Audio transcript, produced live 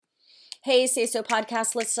Hey, Say So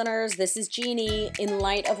podcast listeners, this is Jeannie. In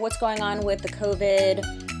light of what's going on with the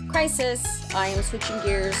COVID crisis, I am switching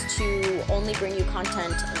gears to only bring you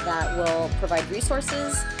content that will provide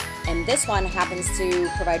resources. And this one happens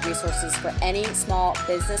to provide resources for any small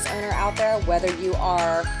business owner out there, whether you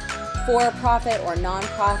are for-profit or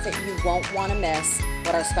nonprofit. You won't want to miss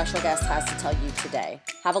what our special guest has to tell you today.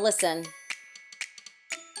 Have a listen.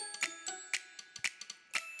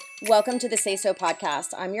 Welcome to the Say So podcast.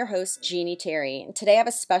 I'm your host, Jeannie Terry. Today I have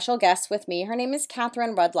a special guest with me. Her name is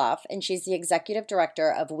Catherine Rudloff, and she's the executive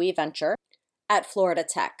director of We Venture at Florida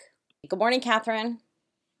Tech. Good morning, Catherine.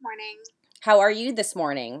 Morning. How are you this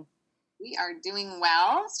morning? We are doing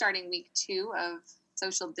well, starting week 2 of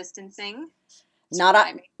social distancing. Not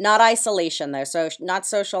isolation, though. So not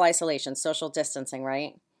social isolation, social distancing,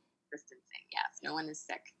 right? Distancing, yes. No one is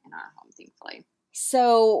sick in our home, thankfully.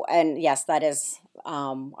 So, and yes, that is,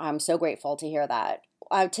 I'm so grateful to hear that.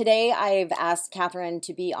 Today, I've asked Catherine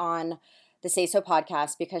to be on the Say So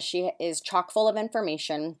podcast because she is chock full of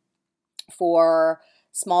information for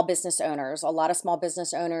small business owners. A lot of small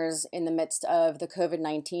business owners in the midst of the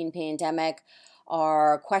COVID-19 pandemic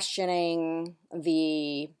are questioning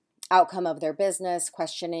the outcome of their business,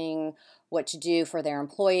 questioning what to do for their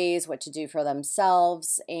employees, what to do for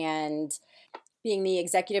themselves, and being the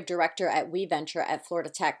executive director at We Venture at Florida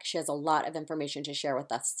Tech, she has a lot of information to share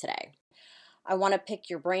with us today. I want to pick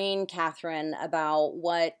your brain, Catherine, about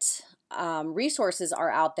what resources are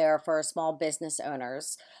out there for small business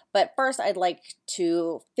owners. But first, I'd like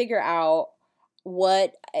to figure out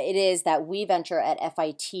what it is that We Venture at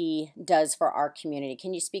FIT does for our community.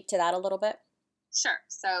 Can you speak to that a little bit? Sure.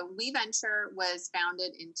 So We Venture was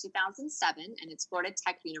founded in 2007, and it's Florida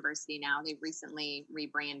Tech University now. They've recently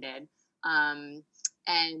rebranded.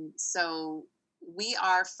 And so we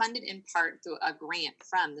are funded in part through a grant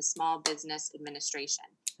from the Small Business Administration.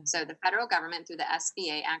 So the federal government through the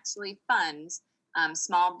SBA actually funds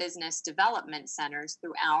small business development centers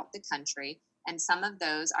throughout the country. And some of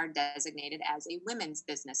those are designated as a women's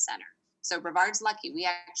business center. So Brevard's lucky. We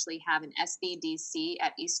actually have an SBDC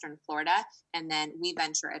at Eastern Florida, and then We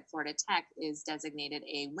Venture at Florida Tech is designated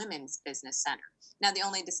a women's business center. Now, the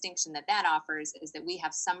only distinction that offers is that we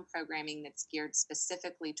have some programming that's geared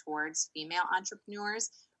specifically towards female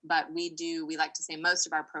entrepreneurs, but we like to say most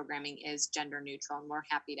of our programming is gender neutral, and we're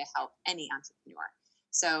happy to help any entrepreneur.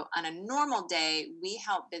 So on a normal day, we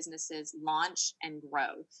help businesses launch and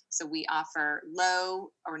grow. So we offer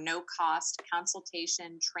low or no cost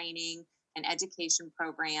consultation, training, and education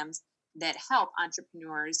programs that help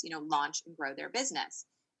entrepreneurs, launch and grow their business.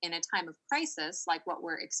 In a time of crisis, like what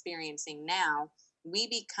we're experiencing now, we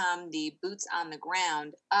become the boots on the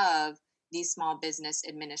ground of the Small Business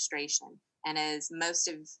Administration. And as most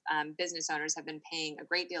of business owners have been paying a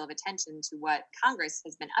great deal of attention to what Congress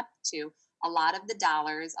has been up to, a lot of the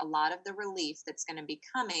dollars, a lot of the relief that's going to be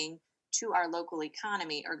coming to our local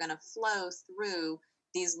economy are going to flow through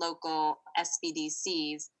these local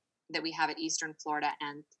SBDCs that we have at Eastern Florida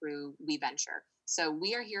and through We Venture. So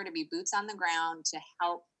we are here to be boots on the ground to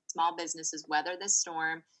help small businesses weather this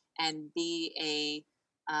storm and be a,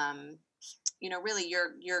 really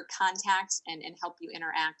your contact and help you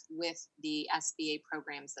interact with the SBA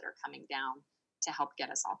programs that are coming down to help get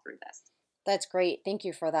us all through this. That's great. Thank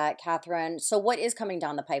you for that, Catherine. So what is coming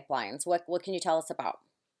down the pipelines? What can you tell us about?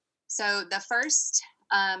 So the first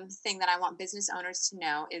thing that I want business owners to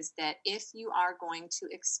know is that if you are going to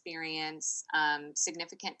experience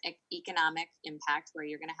significant economic impact where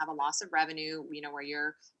you're going to have a loss of revenue, where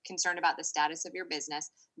you're concerned about the status of your business,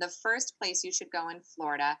 the first place you should go in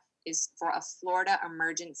Florida is for a Florida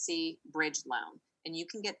Emergency Bridge Loan. And you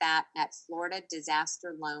can get that at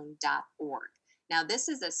floridadisasterloan.org. Now, this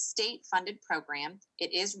is a state-funded program.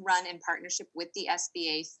 It is run in partnership with the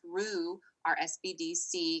SBA through our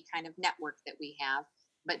SBDC kind of network that we have,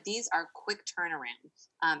 but these are quick turnaround.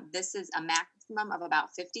 This is a maximum of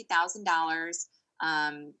about $50,000.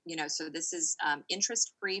 So this is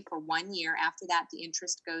interest-free for 1 year. After that, the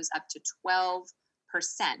interest goes up to 12%.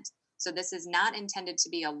 So this is not intended to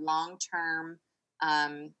be a long-term,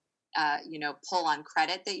 pull on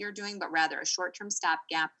credit that you're doing, but rather a short-term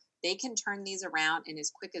stopgap. They can turn these around in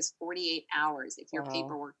as quick as 48 hours if your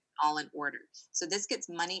paperwork is all in order. So this gets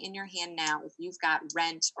money in your hand now if you've got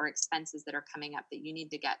rent or expenses that are coming up that you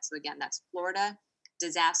need to get. So again, that's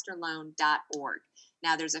floridadisasterloan.org.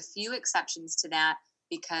 Now, there's a few exceptions to that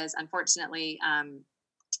because unfortunately,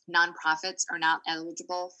 nonprofits are not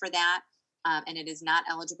eligible for that. And it is not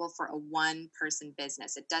eligible for a one-person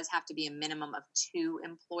business. It does have to be a minimum of 2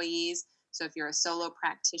 employees. So if you're a solo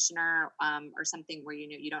practitioner or something where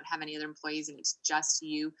you don't have any other employees and it's just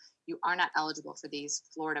you, you are not eligible for these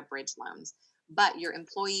Florida bridge loans. But your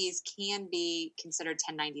employees can be considered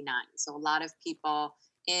 1099. So a lot of people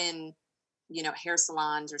in hair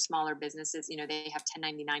salons or smaller businesses, they have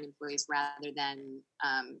 1099 employees rather than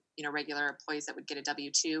regular employees that would get a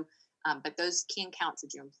W-2. But those can count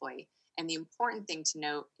as your employee. And the important thing to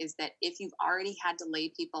note is that if you've already had to lay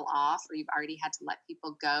people off or you've already had to let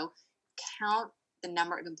people go, count the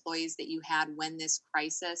number of employees that you had when this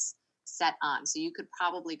crisis set on. So you could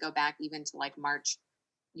probably go back even to like March,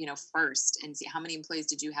 1st and see how many employees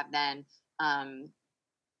did you have then. And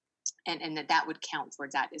that would count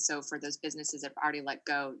towards that. So for those businesses that have already let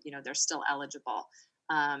go, they're still eligible.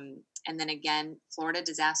 And then again, Florida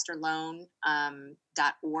Disaster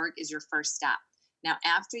Loan.org is your first step. Now,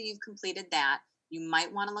 after you've completed that, you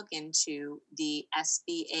might want to look into the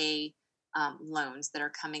SBA loans that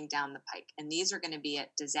are coming down the pike. And these are going to be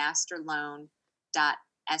at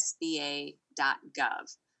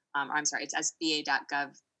disasterloan.sba.gov. It's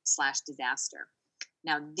sba.gov/disaster.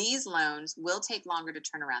 Now, these loans will take longer to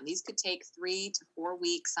turn around. These could take 3 to 4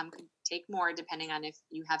 weeks. Some could take more, depending on if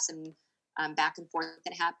you have some back and forth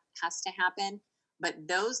that has to happen. But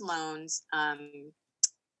those loans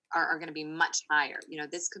are going to be much higher.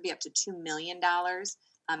 This could be up to $2 million.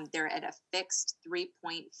 They're at a fixed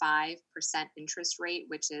 3.5% interest rate,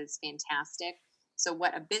 which is fantastic. So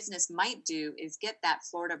what a business might do is get that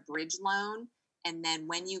Florida bridge loan. And then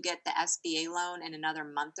when you get the SBA loan in another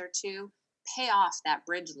month or two, pay off that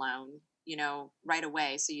bridge loan, right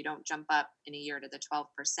away. So you don't jump up in a year to the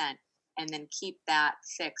 12%, and then keep that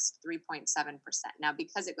fixed 3.7%. Now,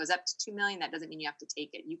 because it goes up to 2 million, that doesn't mean you have to take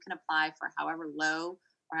it. You can apply for however low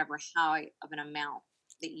or however high of an amount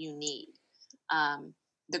that you need.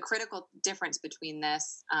 The critical difference between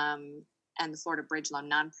this and the Florida Bridge Loan,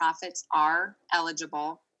 nonprofits are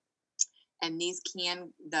eligible, and these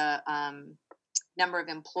the number of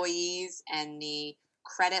employees and the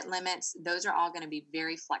credit limits, those are all going to be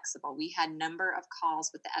very flexible. We had a number of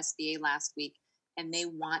calls with the SBA last week, and they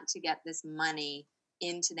want to get this money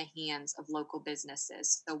into the hands of local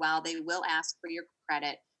businesses. So while they will ask for your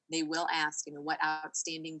credit, they will ask, what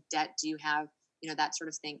outstanding debt do you have, that sort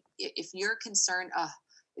of thing. If you're concerned,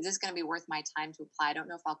 is this going to be worth my time to apply? I don't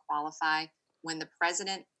know if I'll qualify. When the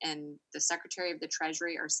president and the secretary of the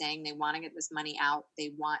treasury are saying they want to get this money out,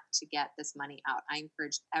 they want to get this money out. I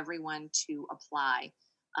encourage everyone to apply.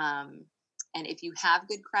 And if you have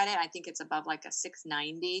good credit, I think it's above like a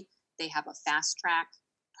 690. They have a fast track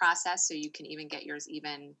process, so you can even get yours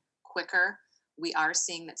even quicker. We are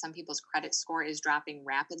seeing that some people's credit score is dropping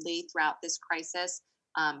rapidly throughout this crisis.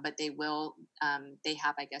 But they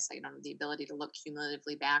have, I guess, the ability to look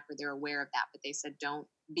cumulatively back, or they're aware of that. But they said, don't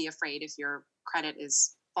be afraid if your credit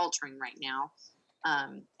is faltering right now,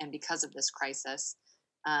 and because of this crisis.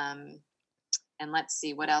 And let's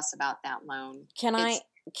see what else about that loan. Can I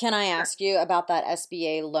ask you about that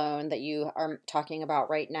SBA loan that you are talking about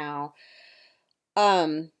right now?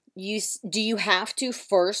 Do you have to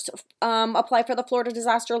first apply for the Florida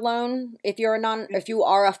disaster loan if you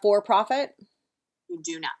are a for-profit? You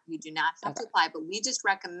do not have to apply, but we just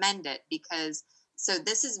recommend it because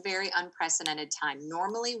this is very unprecedented time.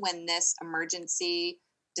 Normally when this emergency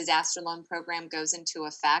disaster loan program goes into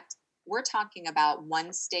effect, we're talking about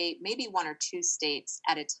one state, maybe one or two states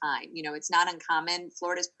at a time. It's not uncommon.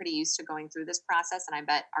 Florida's pretty used to going through this process, and I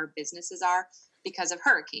bet our businesses are because of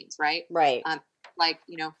hurricanes, right? Right.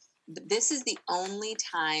 This is the only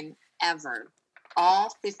time ever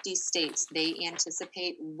all 50 states they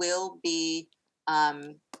anticipate will be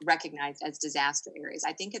recognized as disaster areas.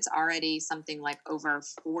 I think it's already something like over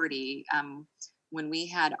 40. When we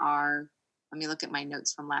had let me look at my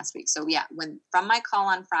notes from last week. So yeah, from my call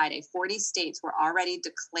on Friday, 40 states were already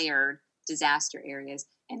declared disaster areas,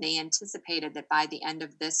 and they anticipated that by the end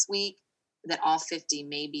of this week, that all 50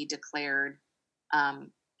 may be declared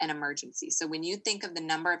an emergency. So when you think of the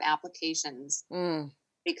number of applications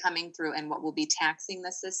be coming through and what will be taxing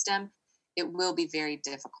the system, it will be very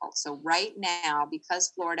difficult. So right now,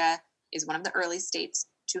 because Florida is one of the early states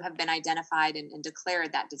to have been identified and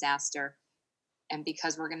declared that disaster, and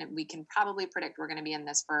because we can probably predict we're going to be in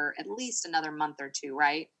this for at least another month or two,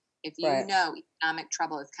 right? If you know economic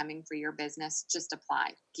trouble is coming for your business, just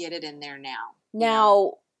apply. Get it in there now.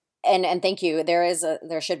 Now, and thank you.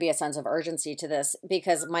 There should be a sense of urgency to this,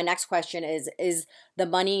 because my next question is the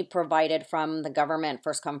money provided from the government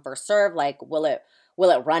first come, first serve? Like, will it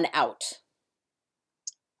run out?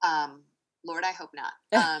 Lord, I hope not.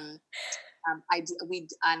 We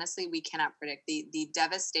honestly, we cannot predict the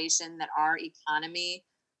devastation that our economy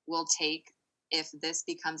will take if this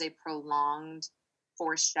becomes a prolonged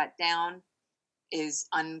forced shutdown is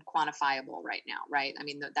unquantifiable right now, right? I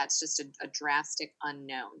mean, that's just a drastic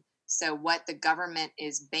unknown. So, what the government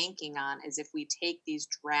is banking on is if we take these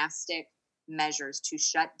drastic measures to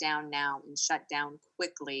shut down now and shut down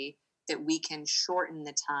quickly, that we can shorten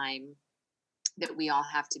the time that we all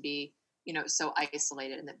have to be, so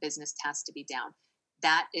isolated and that business has to be down.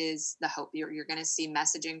 That is the hope. You're going to see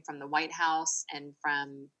messaging from the White House and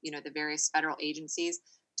from, the various federal agencies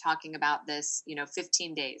talking about this,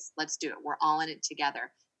 15 days. Let's do it. We're all in it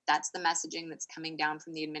together. That's the messaging that's coming down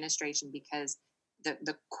from the administration, because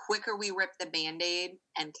the quicker we rip the Band-Aid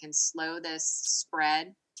and can slow this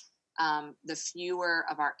spread, the fewer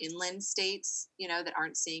of our inland states, that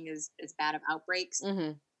aren't seeing as bad of outbreaks.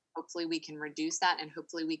 Mm-hmm. Hopefully we can reduce that, and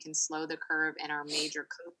hopefully we can slow the curve in our major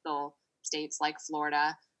coastal states like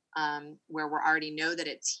Florida, where we already know that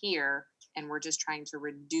it's here, and we're just trying to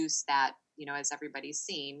reduce that, as everybody's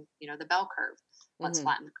seen, the bell curve. Let's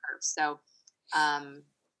flatten the curve. So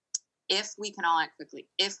if we can all act quickly,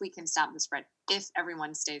 if we can stop the spread, if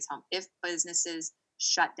everyone stays home, if businesses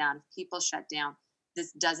shut down, if people shut down,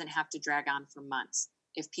 this doesn't have to drag on for months.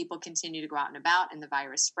 If people continue to go out and about and the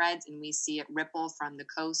virus spreads and we see it ripple from the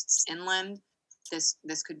coasts inland, this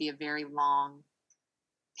could be a very long,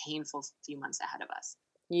 painful few months ahead of us.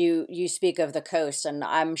 You speak of the coast, and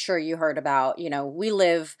I'm sure you heard about, we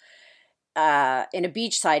live in a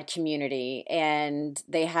beachside community, and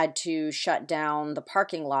they had to shut down the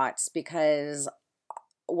parking lots because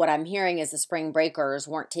what I'm hearing is the spring breakers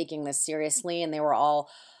weren't taking this seriously, and they were all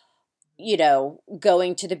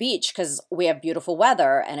going to the beach because we have beautiful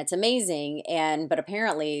weather and it's amazing. But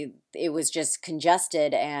apparently it was just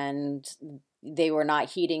congested and they were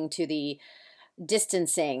not heeding to the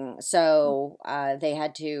distancing. So they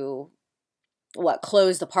had to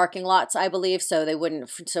close the parking lots, I believe, so they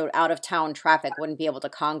wouldn't, so out of town traffic wouldn't be able to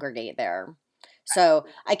congregate there. So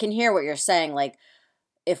I can hear what you're saying. Like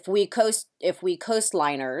if we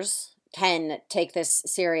coastliners can take this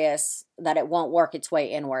serious, that it won't work its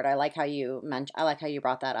way inward. I like how you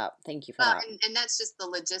brought that up. Thank you for that. And that's just the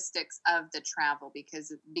logistics of the travel, because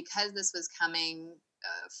this was coming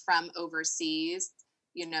from overseas.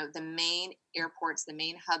 The main airports, the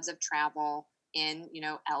main hubs of travel in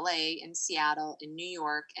LA, in Seattle, in New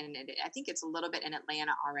York, and I think it's a little bit in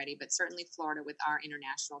Atlanta already, but certainly Florida with our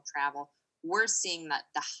international travel, we're seeing that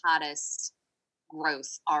the hottest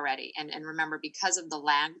growth already. And remember, because of the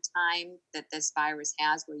lag time that this virus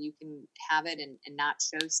has, where you can have it and not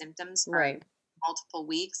show symptoms for Right. multiple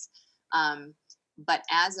weeks. But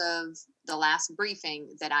as of the last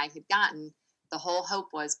briefing that I had gotten, the whole hope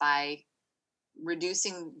was by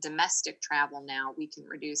reducing domestic travel now we can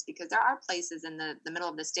reduce, because there are places in the middle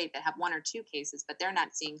of the state that have 1 or 2 cases, but they're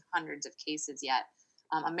not seeing hundreds of cases yet.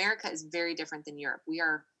 America is very different than Europe. We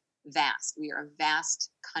are vast. We are a vast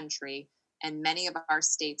country, and many of our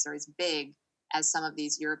states are as big as some of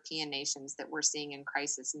these European nations that we're seeing in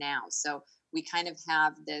crisis now. So we kind of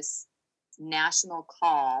have this national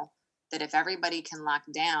call that if everybody can lock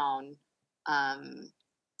down,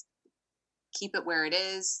 keep it where it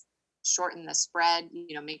is, shorten the spread,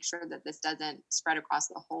 make sure that this doesn't spread across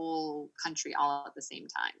the whole country all at the same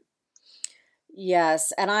time.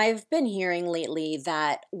 Yes, and I've been hearing lately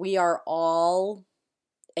that we are all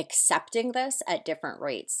accepting this at different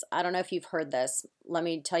rates. I don't know if you've heard this. Let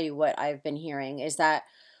me tell you what I've been hearing is that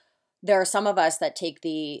there are some of us that take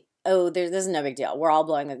this is no big deal. We're all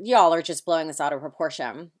y'all are just blowing this out of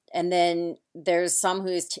proportion. And then there's some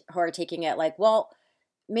who are taking it like, well,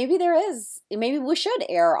 maybe we should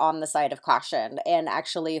err on the side of caution and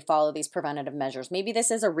actually follow these preventative measures. Maybe this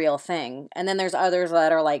is a real thing. And then there's others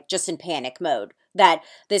that are like just in panic mode, that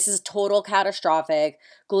this is total catastrophic,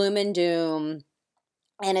 gloom and doom.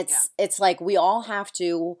 And it's like we all have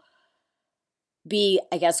to be,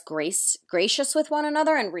 I guess, gracious with one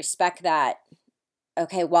another and respect that,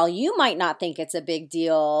 okay, while you might not think it's a big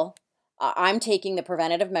deal, I'm taking the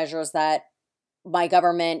preventative measures that my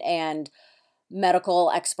government and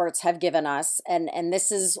medical experts have given us, and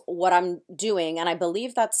this is what I'm doing. And I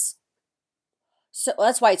believe that's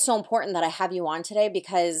why it's so important that I have you on today,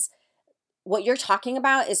 because what you're talking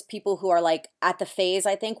about is people who are like at the phase,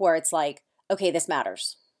 I think, where it's like, okay, this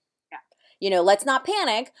matters. Yeah. Let's not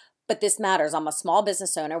panic, but this matters. I'm a small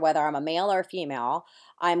business owner, whether I'm a male or a female.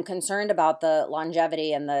 I'm concerned about the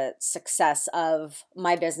longevity and the success of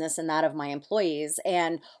my business and that of my employees.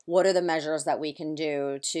 And what are the measures that we can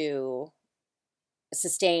do to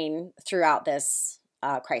sustain throughout this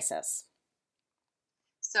crisis?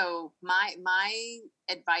 So my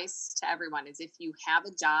advice to everyone is, if you have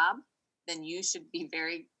a job, then you should be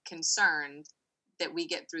very concerned that we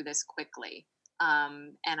get through this quickly.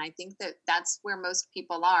 And I think that that's where most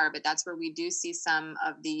people are, but that's where we do see some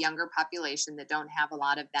of the younger population that don't have a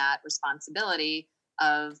lot of that responsibility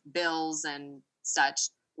of bills and such,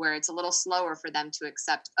 where it's a little slower for them to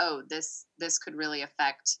accept, oh, this could really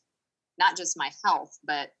affect not just my health,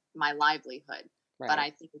 but my livelihood. But Right. I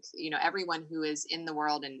think, everyone who is in the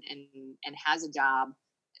world and has a job,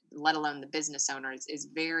 let alone the business owners, is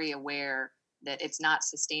very aware that it's not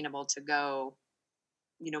sustainable to go,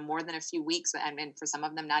 more than a few weeks, and for some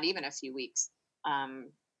of them, not even a few weeks,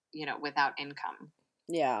 without income.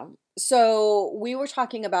 Yeah. So we were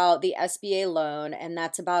talking about the SBA loan, and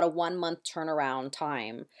that's about a 1 month turnaround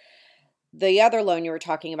time. The other loan you were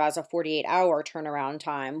talking about is a 48-hour turnaround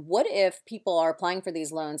time. What if people are applying for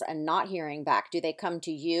these loans and not hearing back? Do they come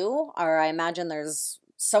to you? Or I imagine there's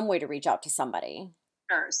some way to reach out to somebody.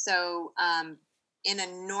 Sure. So,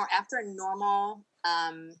 after a normal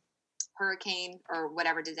hurricane or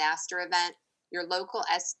whatever disaster event, your local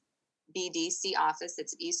SBDC office,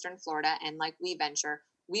 it's Eastern Florida, and like We Venture,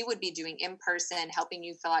 we would be doing in person, helping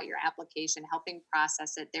you fill out your application, helping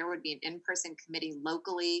process it. There would be an in person committee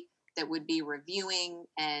locally that would be reviewing,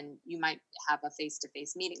 and you might have a face to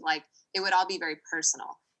face meeting. Like, it would all be very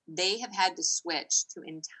personal. They have had to switch to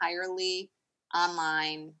entirely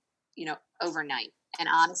online, overnight. And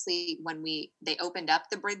honestly, when they opened up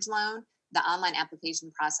the bridge loan, the online application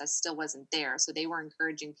process still wasn't there. So they were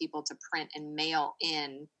encouraging people to print and mail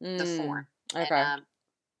in the form. Mm, And okay.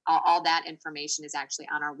 all that information is actually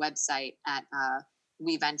on our website at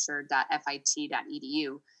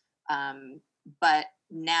weventure.fit.edu. But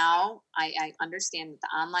now I understand that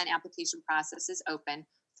the online application process is open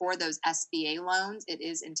for those SBA loans. It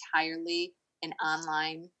is entirely an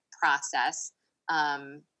online process.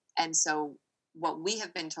 And so what we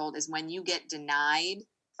have been told is when you get denied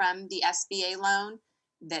from the SBA loan,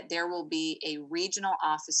 that there will be a regional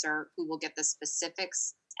officer who will get the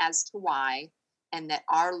specifics as to why, and that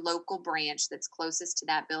our local branch that's closest to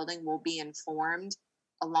that building will be informed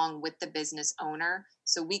along with the business owner,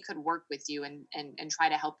 so we could work with you and try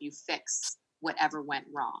to help you fix whatever went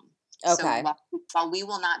wrong. So Okay. while we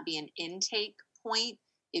will not be an intake point,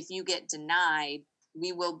 if you get denied,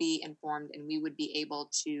 we will be informed and we would be able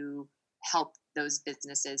to help those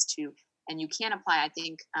businesses to. And you can apply, I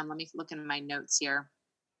think, let me look in my notes here.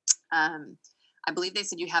 I believe they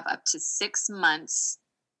said you have up to 6 months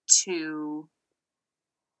to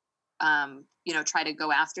try to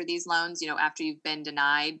go after these loans, after you've been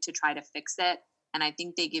denied, to try to fix it. And I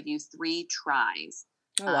think they give you 3 tries.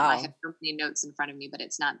 Oh, I have wow. so many notes in front of me, but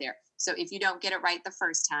it's not there. So if you don't get it right the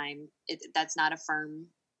first time, that's not a firm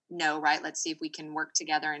no, right? Let's see if we can work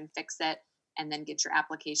together and fix it and then get your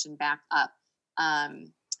application back up.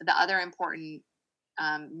 The other important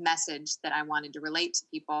message that I wanted to relate to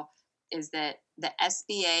people is that the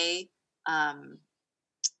SBA,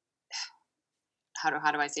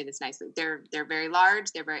 how do I say this nicely? They're very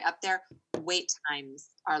large. They're very up there. Wait times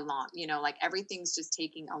are long. Like, everything's just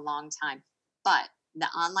taking a long time. But the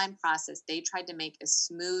online process, they tried to make as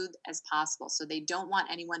smooth as possible. So they don't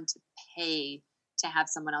want anyone to pay to have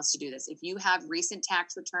someone else to do this. If you have recent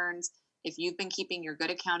tax returns, if you've been keeping your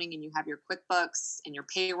good accounting and you have your QuickBooks and your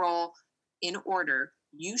payroll in order,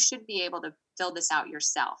 you should be able to fill this out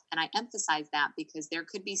yourself. And I emphasize that because there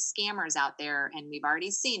could be scammers out there, and we've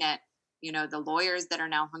already seen it. The lawyers that are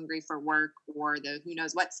now hungry for work, or the who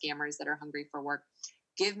knows what scammers that are hungry for work.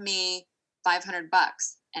 Give me $500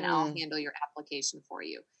 and I'll Mm, handle your application for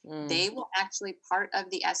you. mm. They will actually, part of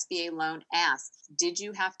the SBA loan, ask, did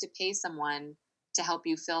you have to pay someone to help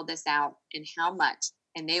you fill this out, and how much?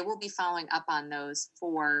 And they will be following up on those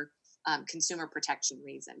for consumer protection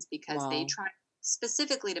reasons, because they Wow. try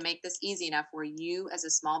specifically to make this easy enough where you, as a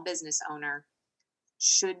small business owner,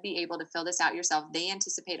 should be able to fill this out yourself. They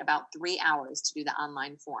anticipate about 3 hours to do the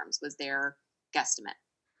online forms, was their guesstimate.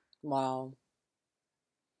 Wow.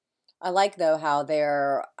 I like though how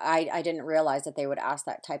I didn't realize that they would ask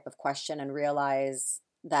that type of question and realize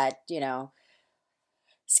that,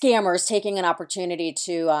 scammers taking an opportunity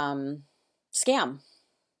to scam.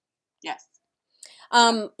 Yes.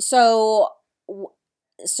 Yeah. So w-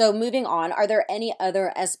 so moving on, are there any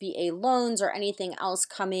other SBA loans or anything else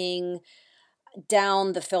coming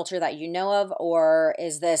down the filter that you know of, or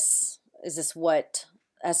is this what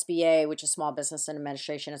SBA, which is Small Business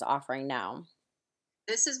Administration, is offering now?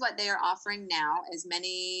 This is what they are offering now. As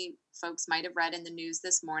many folks might have read in the news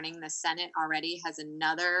this morning, the Senate already has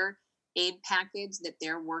another aid package that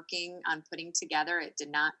they're working on putting together. It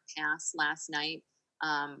did not pass last night,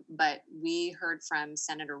 but we heard from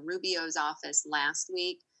Senator Rubio's office last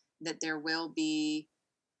week that there will be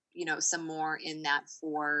some more in that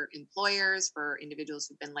for employers, for individuals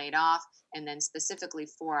who've been laid off, and then specifically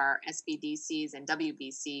for our SBDCs and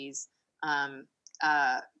WBCs,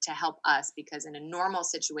 to help us, because in a normal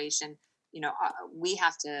situation, we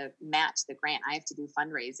have to match the grant. I have to do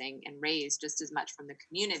fundraising and raise just as much from the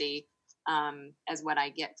community as what I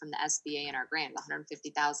get from the SBA and our grant,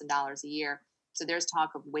 $150,000 a year. So there's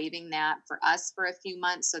talk of waiving that for us for a few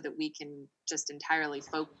months so that we can just entirely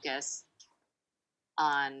focus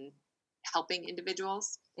on helping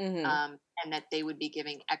individuals, and that they would be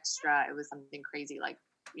giving extra. It was something crazy like,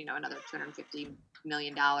 another $250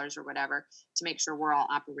 million or whatever, to make sure we're all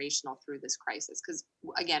operational through this crisis. Because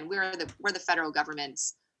again, we're the federal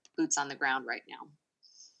government's boots on the ground right now.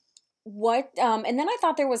 What, and then I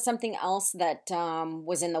thought there was something else that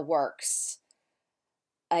was in the works.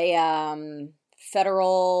 A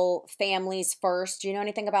federal Families First. Do you know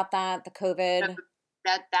anything about that? The COVID?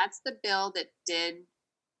 That's the bill that did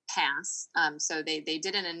pass. So they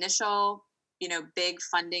did an initial, big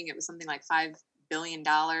funding. It was something like $5 billion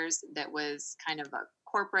that was kind of a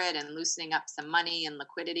corporate and loosening up some money and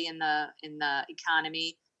liquidity in the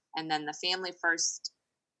economy. And then the Family First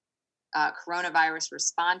Coronavirus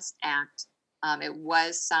Response Act, it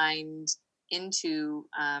was signed into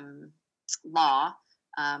law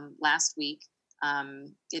last week.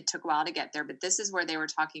 It took a while to get there, but this is where they were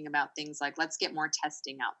talking about things like, let's get more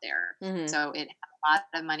testing out there. So it had a lot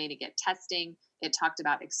of money to get testing. It talked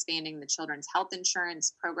about expanding the children's health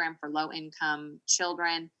insurance program for low income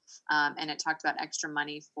children. And it talked about extra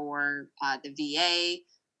money for the VA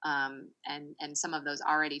and some of those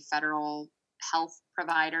already federal health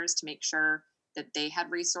providers to make sure that they had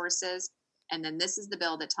resources. And then this is the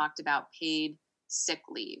bill that talked about paid sick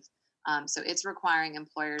leave. So it's requiring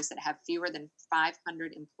employers that have fewer than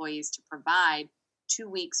 500 employees to provide 2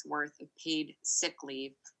 weeks worth of paid sick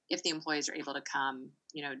leave if the employees are able to come,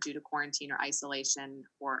 due to quarantine or isolation,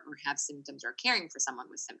 or have symptoms or caring for someone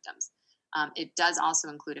with symptoms. It does also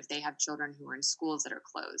include if they have children who are in schools that are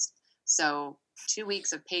closed. So 2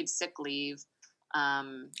 weeks of paid sick leave,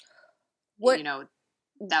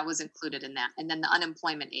 that was included in that. And then the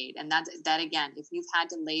unemployment aid. And that again, if you've had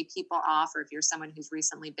to lay people off, or if you're someone who's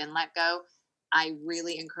recently been let go, I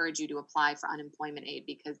really encourage you to apply for unemployment aid,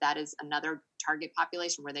 because that is another target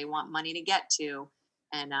population where they want money to get to.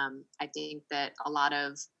 And I think that a lot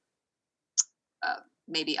of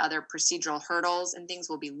maybe other procedural hurdles and things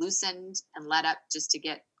will be loosened and let up just to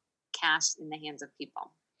get cash in the hands of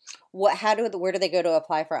people. Where do they go to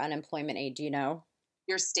apply for unemployment aid? Do you know?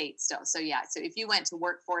 Your state still. So yeah. So if you went to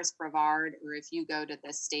Workforce Brevard, or if you go to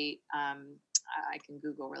the state, I can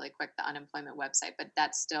Google really quick the unemployment website, but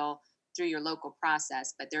that's still through your local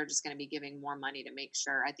process. But they're just going to be giving more money to make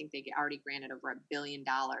sure. I think they already granted over $1 billion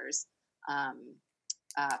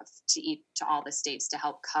to all the states to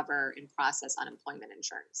help cover and process unemployment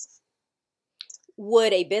insurance.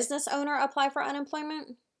 Would a business owner apply for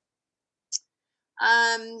unemployment?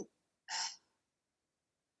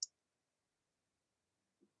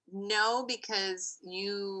 No, because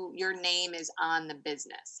your name is on the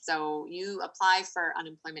business. So you apply for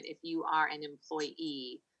unemployment if you are an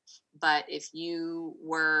employee. But if you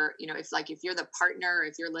were, if you're the partner,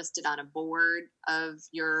 if you're listed on a board of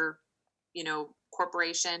your,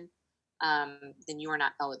 corporation, then you are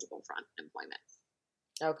not eligible for unemployment.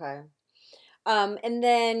 Okay. And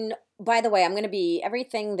then, by the way, I'm going to be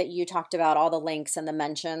everything that you talked about, all the links and the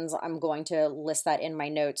mentions, I'm going to list that in my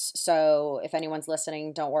notes. So if anyone's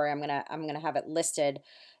listening, don't worry, I'm going to have it listed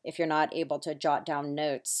if you're not able to jot down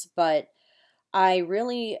notes. But I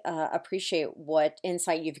really appreciate what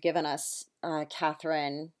insight you've given us,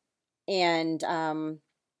 Catherine. And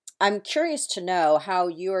I'm curious to know how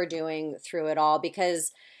you are doing through it all,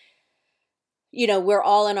 because we're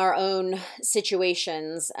all in our own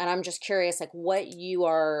situations, and I'm just curious, like, what you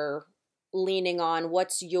are leaning on.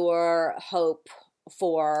 What's your hope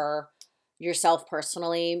for yourself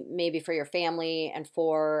personally, maybe for your family and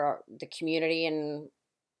for the community and,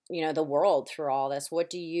 the world through all this? What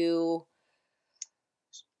do you...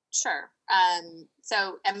 Sure.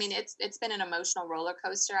 So, I mean, it's been an emotional roller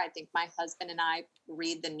coaster. I think my husband and I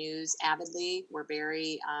read the news avidly. We're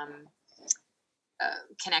very,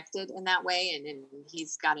 connected in that way, and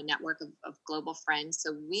he's got a network of global friends.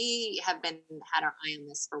 So we have had our eye on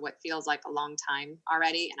this for what feels like a long time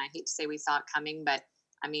already. And I hate to say we saw it coming, but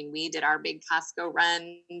I mean, we did our big Costco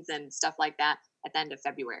runs and stuff like that at the end of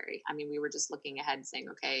February. I mean, we were just looking ahead saying,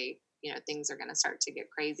 okay, things are going to start to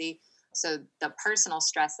get crazy. So the personal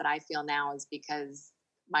stress that I feel now is because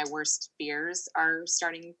my worst fears are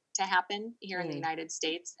starting to happen here in the United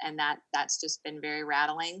States. And that's just been very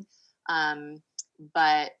rattling.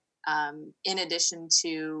 But in addition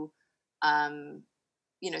to,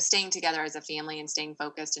 staying together as a family and staying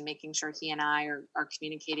focused and making sure he and I are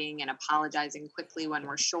communicating and apologizing quickly when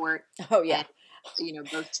we're short. Oh yeah. And,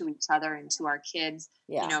 both to each other and to our kids,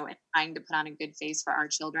 Yeah. and trying to put on a good face for our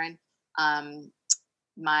children.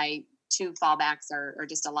 My two fallbacks are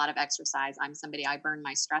just a lot of exercise. I burn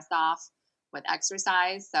my stress off with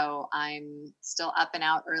exercise. So I'm still up and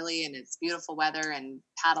out early and it's beautiful weather and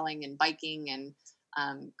paddling and biking and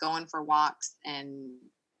going for walks. And,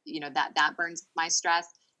 that burns my stress.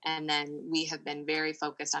 And then we have been very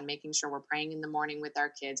focused on making sure we're praying in the morning with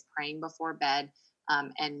our kids, praying before bed,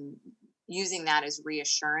 and using that as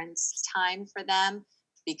reassurance time for them,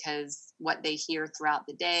 because what they hear throughout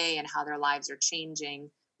the day and how their lives are changing,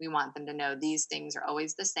 we want them to know these things are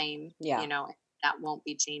always the same. Yeah. That won't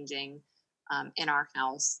be changing in our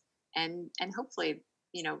house, and hopefully,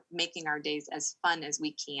 making our days as fun as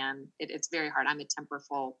we can. It's very hard. I'm a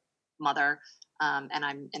temperful mother, and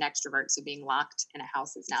I'm an extrovert, so being locked in a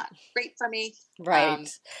house is not great for me. Right.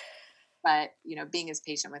 But being as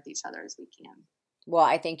patient with each other as we can. Well,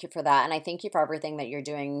 I thank you for that. And I thank you for everything that you're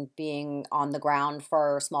doing, being on the ground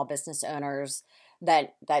for small business owners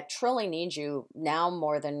that truly need you now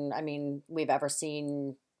more than, I mean, we've ever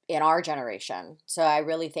seen in our generation. So I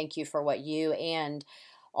really thank you for what you and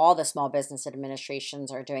all the small business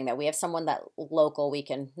administrations are doing, that we have someone that local we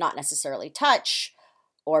can not necessarily touch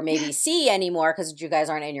or maybe see anymore because you guys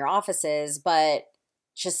aren't in your offices, but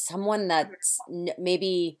just someone that's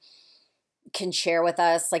maybe can share with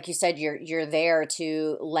us. Like you said, you're there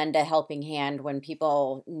to lend a helping hand when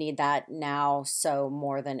people need that now so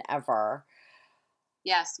more than ever.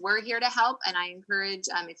 Yes, we're here to help. And I encourage,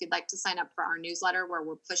 if you'd like to sign up for our newsletter where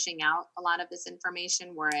we're pushing out a lot of this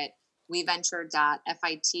information, we're at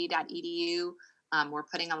weventure.fit.edu. We're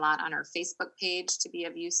putting a lot on our Facebook page to be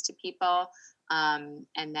of use to people. And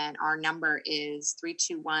then our number is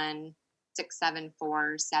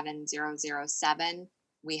 321-674-7007.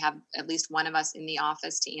 We have at least one of us in the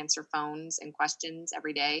office to answer phones and questions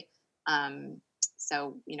every day.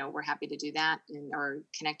 So, we're happy to do that or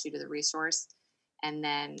connect you to the resource. And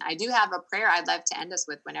then I do have a prayer I'd love to end us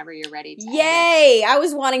with whenever you're ready to. Yay! I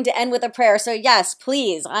was wanting to end with a prayer. So yes,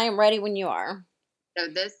 please. I am ready when you are. So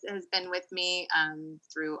this has been with me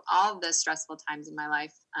through all the stressful times in my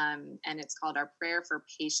life. And it's called our prayer for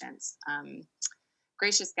patience.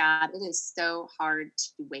 Gracious God, it is so hard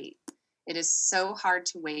to wait. It is so hard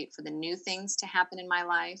to wait for the new things to happen in my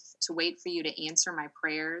life, to wait for you to answer my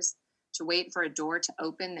prayers, to wait for a door to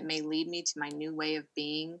open that may lead me to my new way of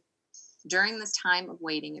being. During this time of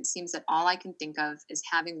waiting, it seems that all I can think of is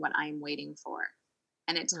having what I am waiting for.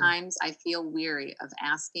 And at times I feel weary of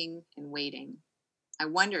asking and waiting. I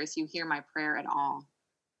wonder if you hear my prayer at all.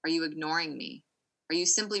 Are you ignoring me? Are you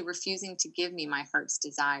simply refusing to give me my heart's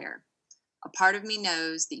desire? A part of me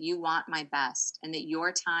knows that you want my best and that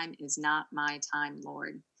your time is not my time,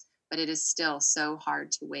 Lord, but it is still so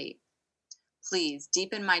hard to wait. Please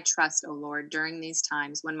deepen my trust, O Lord, during these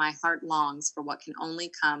times when my heart longs for what can only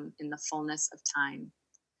come in the fullness of time.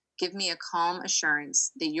 Give me a calm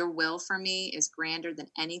assurance that your will for me is grander than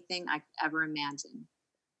anything I could ever imagine.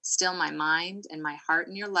 Still my mind and my heart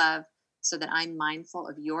in your love so that I'm mindful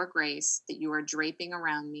of your grace that you are draping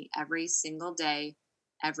around me every single day,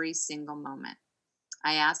 every single moment.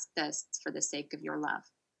 I ask this for the sake of your love.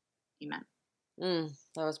 Amen.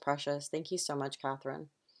 That was precious. Thank you so much, Catherine.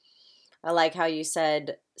 I like how you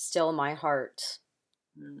said, still my heart.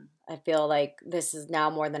 I feel like this is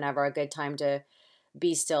now more than ever a good time to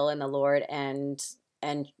be still in the Lord and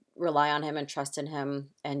rely on him and trust in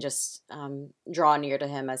him and just draw near to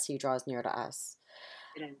him as he draws near to us.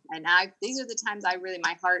 And these are the times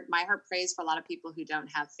my heart prays for a lot of people who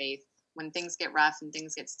don't have faith. When things get rough and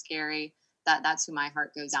things get scary, that's who my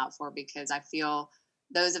heart goes out for, because I feel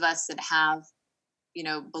those of us that have,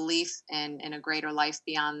 belief in a greater life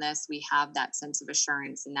beyond this, we have that sense of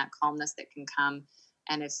assurance and that calmness that can come.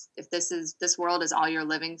 And if this world is all you're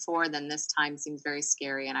living for, then this time seems very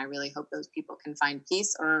scary. And I really hope those people can find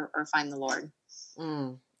peace or find the Lord.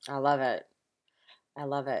 I love it. I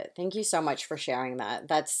love it. Thank you so much for sharing that.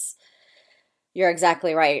 You're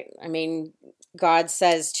exactly right. I mean, God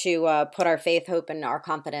says to put our faith, hope, and our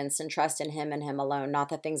confidence and trust in him and him alone, not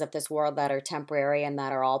the things of this world that are temporary and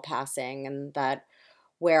that are all passing, and that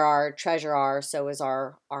where our treasure are, so is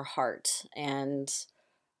our heart. And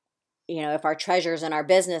if our treasure's in our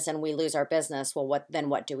business and we lose our business, well,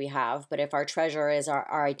 what do we have? But if our treasure is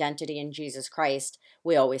our identity in Jesus Christ,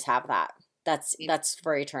 we always have that. That's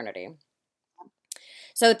for eternity.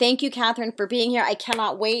 So thank you, Catherine, for being here. I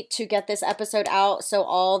cannot wait to get this episode out so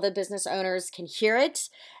all the business owners can hear it.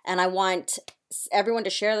 And I want everyone to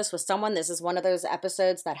share this with someone. This is one of those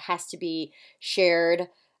episodes that has to be shared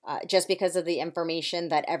just because of the information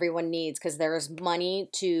that everyone needs, because there is money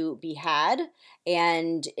to be had.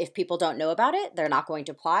 And if people don't know about it, they're not going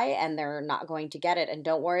to apply and they're not going to get it. And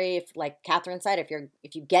don't worry if, like Catherine said, if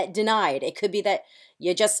you get denied, it could be that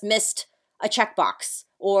you just missed a checkbox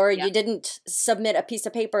or you didn't submit a piece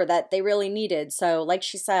of paper that they really needed. So like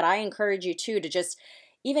she said, I encourage you too to just,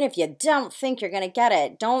 even if you don't think you're going to get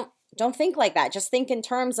it, don't think like that. Just think in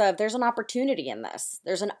terms of there's an opportunity in this.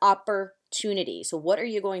 There's an opportunity. So what are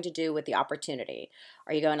you going to do with the opportunity?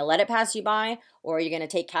 Are you going to let it pass you by, or are you going to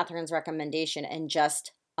take Catherine's recommendation and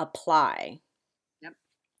just apply? Yep,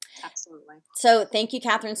 absolutely. So thank you,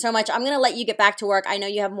 Catherine, so much. I'm going to let you get back to work. I know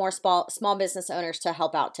you have more small business owners to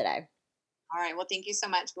help out today. All right. Well, thank you so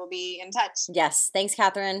much. We'll be in touch. Yes. Thanks,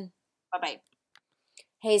 Catherine. Bye-bye.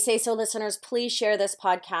 Hey, Say So listeners, please share this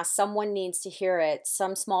podcast. Someone needs to hear it.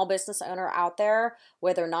 Some small business owner out there,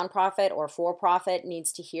 whether nonprofit or for-profit,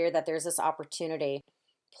 needs to hear that there's this opportunity.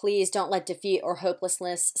 Please don't let defeat or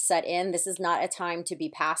hopelessness set in. This is not a time to be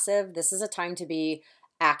passive. This is a time to be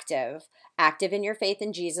active. Active in your faith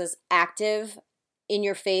in Jesus. Active in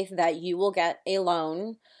your faith that you will get a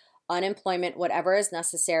loan, unemployment, whatever is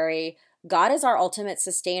necessary. God is our ultimate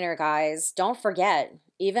sustainer, guys. Don't forget,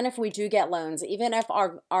 even if we do get loans, even if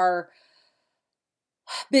our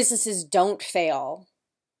businesses don't fail,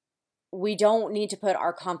 we don't need to put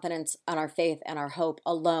our confidence and our faith and our hope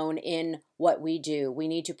alone in what we do. We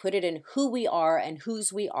need to put it in who we are and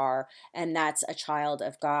whose we are, and that's a child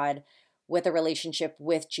of God with a relationship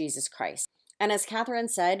with Jesus Christ. And as Catherine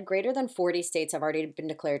said, greater than 40 states have already been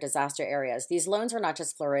declared disaster areas. These loans are not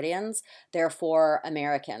just Floridians, they're for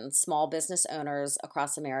Americans, small business owners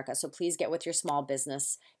across America. So please get with your small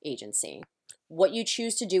business agency. What you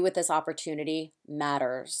choose to do with this opportunity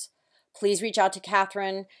matters. Please reach out to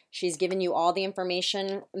Catherine. She's given you all the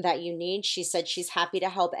information that you need. She said she's happy to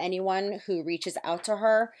help anyone who reaches out to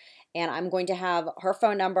her. And I'm going to have her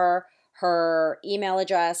phone number, her email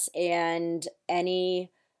address, and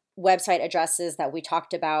any website addresses that we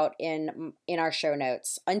talked about in our show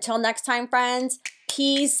notes. Until next time, friends,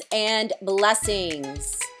 peace and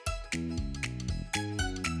blessings.